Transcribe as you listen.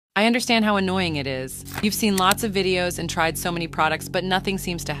I understand how annoying it is. You've seen lots of videos and tried so many products, but nothing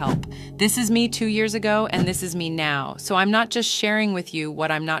seems to help. This is me 2 years ago, and this is me now. So I'm not just sharing with you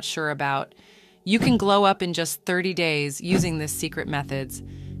what I'm not sure about. You can glow up in just 30 days using this secret methods.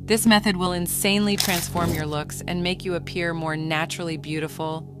 This method will insanely transform your looks and make you appear more naturally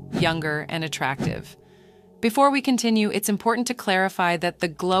beautiful, younger, and attractive. Before we continue, it's important to clarify that the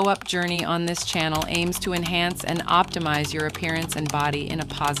Glow Up journey on this channel aims to enhance and optimize your appearance and body in a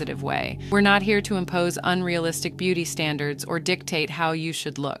positive way. We're not here to impose unrealistic beauty standards or dictate how you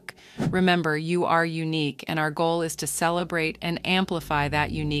should look. Remember, you are unique, and our goal is to celebrate and amplify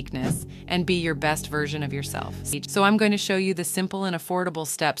that uniqueness and be your best version of yourself. So I'm going to show you the simple and affordable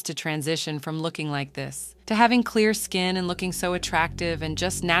steps to transition from looking like this to having clear skin and looking so attractive and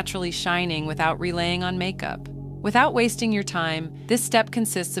just naturally shining without relying on makeup. Without wasting your time, this step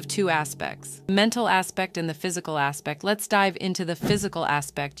consists of 2 aspects, the mental aspect and the physical aspect. Let's dive into the physical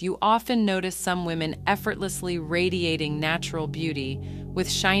aspect. You often notice some women effortlessly radiating natural beauty,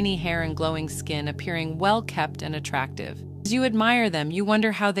 with shiny hair and glowing skin, appearing well-kept and attractive. As you admire them, you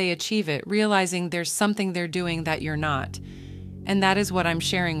wonder how they achieve it, realizing there's something they're doing that you're not. And that is what I'm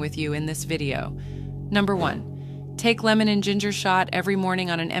sharing with you in this video. Number 1, take lemon and ginger shot every morning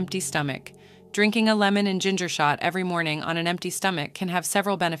on an empty stomach. Drinking a lemon and ginger shot every morning on an empty stomach can have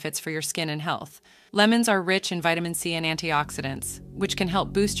several benefits for your skin and health. Lemons are rich in vitamin C and antioxidants, which can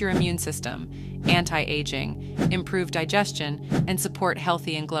help boost your immune system, anti-aging, improve digestion, and support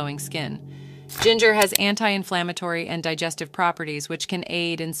healthy and glowing skin. Ginger has anti-inflammatory and digestive properties, which can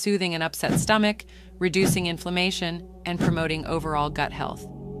aid in soothing an upset stomach, reducing inflammation, and promoting overall gut health.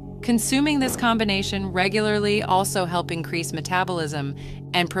 Consuming this combination regularly also helps increase metabolism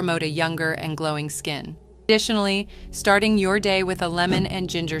and promote a younger and glowing skin. Additionally, starting your day with a lemon and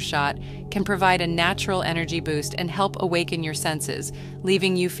ginger shot can provide a natural energy boost and help awaken your senses,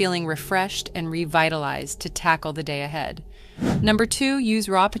 leaving you feeling refreshed and revitalized to tackle the day ahead. Number 2, use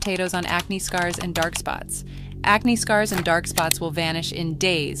raw potatoes on acne scars and dark spots. Acne scars and dark spots will vanish in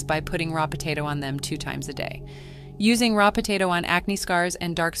days by putting raw potato on them 2 times a day. Using raw potato on acne scars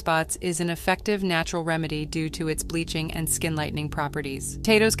and dark spots is an effective natural remedy due to its bleaching and skin lightening properties.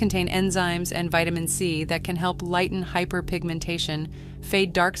 Potatoes contain enzymes and vitamin C that can help lighten hyperpigmentation,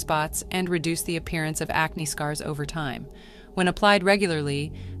 fade dark spots, and reduce the appearance of acne scars over time. When applied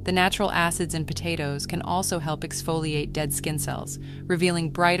regularly, the natural acids in potatoes can also help exfoliate dead skin cells,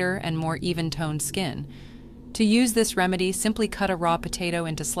 revealing brighter and more even-toned skin. To use this remedy, simply cut a raw potato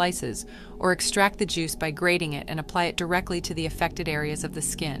into slices or extract the juice by grating it and apply it directly to the affected areas of the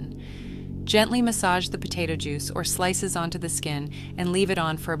skin. Gently massage the potato juice or slices onto the skin and leave it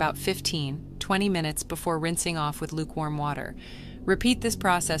on for about 15-20 minutes before rinsing off with lukewarm water. Repeat this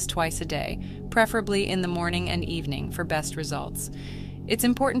process twice a day, preferably in the morning and evening, for best results. It's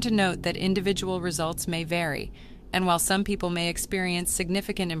important to note that individual results may vary, and while some people may experience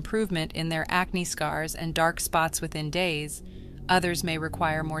significant improvement in their acne scars and dark spots within days, others may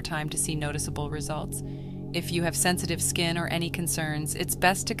require more time to see noticeable results. If you have sensitive skin or any concerns, it's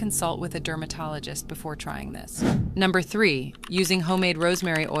best to consult with a dermatologist before trying this. Number 3, using homemade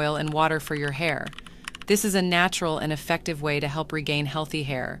rosemary oil and water for your hair. This is a natural and effective way to help regain healthy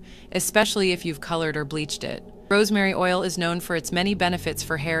hair, especially if you've colored or bleached it. Rosemary oil is known for its many benefits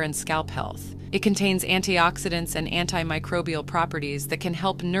for hair and scalp health. It contains antioxidants and antimicrobial properties that can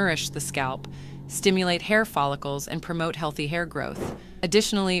help nourish the scalp, stimulate hair follicles, and promote healthy hair growth.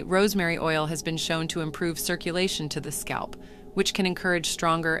 Additionally, rosemary oil has been shown to improve circulation to the scalp, which can encourage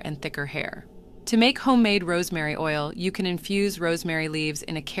stronger and thicker hair. To make homemade rosemary oil, you can infuse rosemary leaves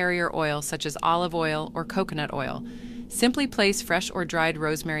in a carrier oil such as olive oil or coconut oil. Simply place fresh or dried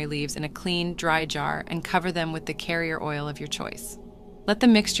rosemary leaves in a clean, dry jar and cover them with the carrier oil of your choice. Let the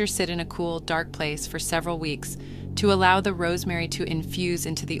mixture sit in a cool, dark place for several weeks to allow the rosemary to infuse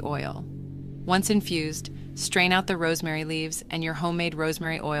into the oil. Once infused, strain out the rosemary leaves and your homemade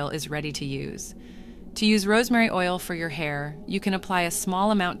rosemary oil is ready to use. To use rosemary oil for your hair, you can apply a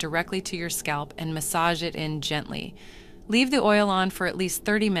small amount directly to your scalp and massage it in gently. Leave the oil on for at least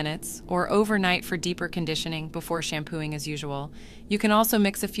 30 minutes or overnight for deeper conditioning before shampooing as usual. You can also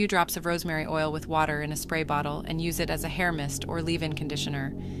mix a few drops of rosemary oil with water in a spray bottle and use it as a hair mist or leave-in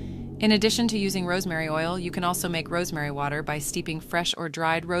conditioner. In addition to using rosemary oil, you can also make rosemary water by steeping fresh or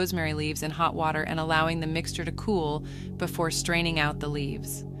dried rosemary leaves in hot water and allowing the mixture to cool before straining out the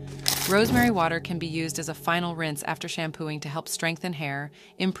leaves. Rosemary water can be used as a final rinse after shampooing to help strengthen hair,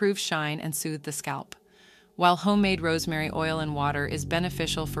 improve shine, and soothe the scalp. While homemade rosemary oil and water is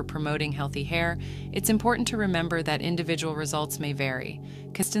beneficial for promoting healthy hair, it's important to remember that individual results may vary.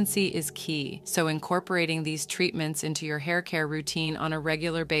 Consistency is key, so incorporating these treatments into your hair care routine on a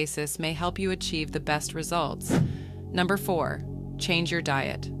regular basis may help you achieve the best results. Number 4, change your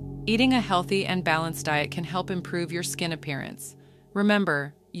diet. Eating a healthy and balanced diet can help improve your skin appearance.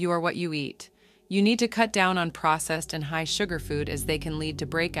 Remember, you are what you eat. You need to cut down on processed and high-sugar food as they can lead to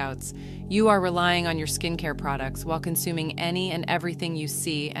breakouts. You are relying on your skincare products while consuming any and everything you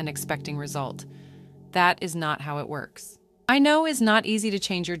see and expecting result. That is not how it works. I know it's not easy to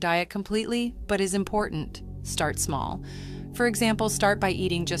change your diet completely, but is important. Start small. For example, start by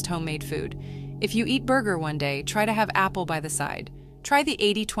eating just homemade food. If you eat burger one day, try to have apple by the side. Try the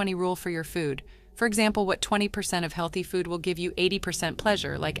 80-20 rule for your food. For example, what 20% of healthy food will give you 80%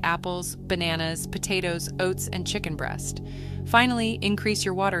 pleasure, like apples, bananas, potatoes, oats, and chicken breast. Finally, increase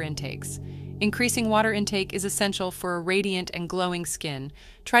your water intakes. Increasing water intake is essential for a radiant and glowing skin.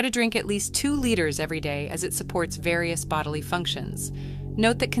 Try to drink at least 2 liters every day as it supports various bodily functions.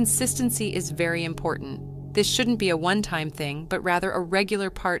 Note that consistency is very important. This shouldn't be a one-time thing, but rather a regular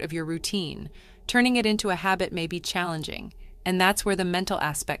part of your routine. Turning it into a habit may be challenging, and that's where the mental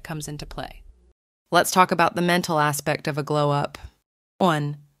aspect comes into play. Let's talk about the mental aspect of a glow-up.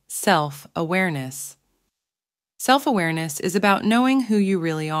 1. Self-awareness. Self-awareness is about knowing who you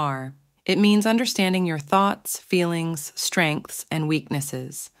really are. It means understanding your thoughts, feelings, strengths, and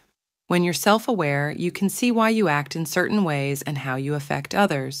weaknesses. When you're self-aware, you can see why you act in certain ways and how you affect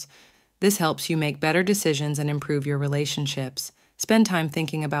others. This helps you make better decisions and improve your relationships. Spend time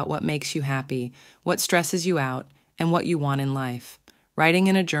thinking about what makes you happy, what stresses you out, and what you want in life. Writing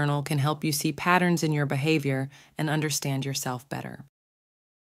in a journal can help you see patterns in your behavior and understand yourself better.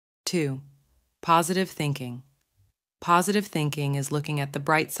 2. Positive thinking. Positive thinking is looking at the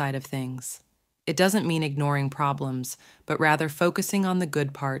bright side of things. It doesn't mean ignoring problems, but rather focusing on the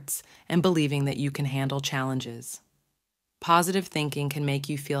good parts and believing that you can handle challenges. Positive thinking can make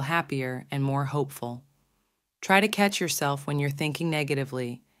you feel happier and more hopeful. Try to catch yourself when you're thinking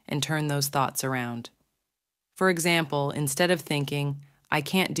negatively and turn those thoughts around. For example, instead of thinking, "I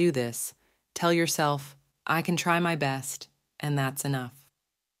can't do this," tell yourself, "I can try my best," and that's enough.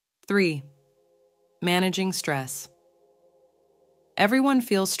 3. Managing stress. Everyone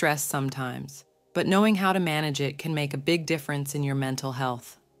feels stress sometimes, but knowing how to manage it can make a big difference in your mental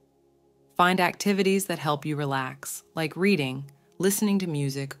health. Find activities that help you relax, like reading, listening to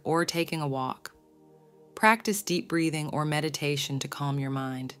music, or taking a walk. Practice deep breathing or meditation to calm your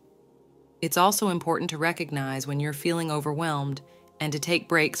mind. It's also important to recognize when you're feeling overwhelmed and to take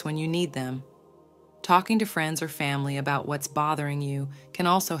breaks when you need them. Talking to friends or family about what's bothering you can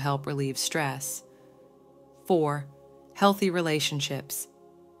also help relieve stress. 4. Healthy relationships.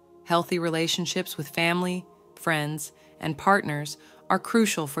 Healthy relationships with family, friends, and partners are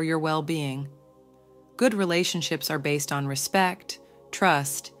crucial for your well-being. Good relationships are based on respect,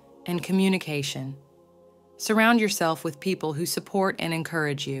 trust, and communication. Surround yourself with people who support and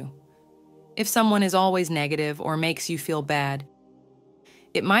encourage you. If someone is always negative or makes you feel bad,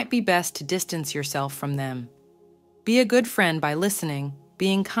 it might be best to distance yourself from them. Be a good friend by listening,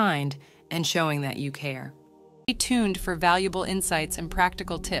 being kind, and showing that you care. Stay tuned for valuable insights and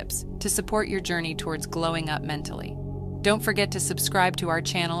practical tips to support your journey towards glowing up mentally. Don't forget to subscribe to our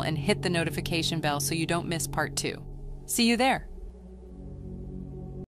channel and hit the notification bell so you don't miss part 2. See you there!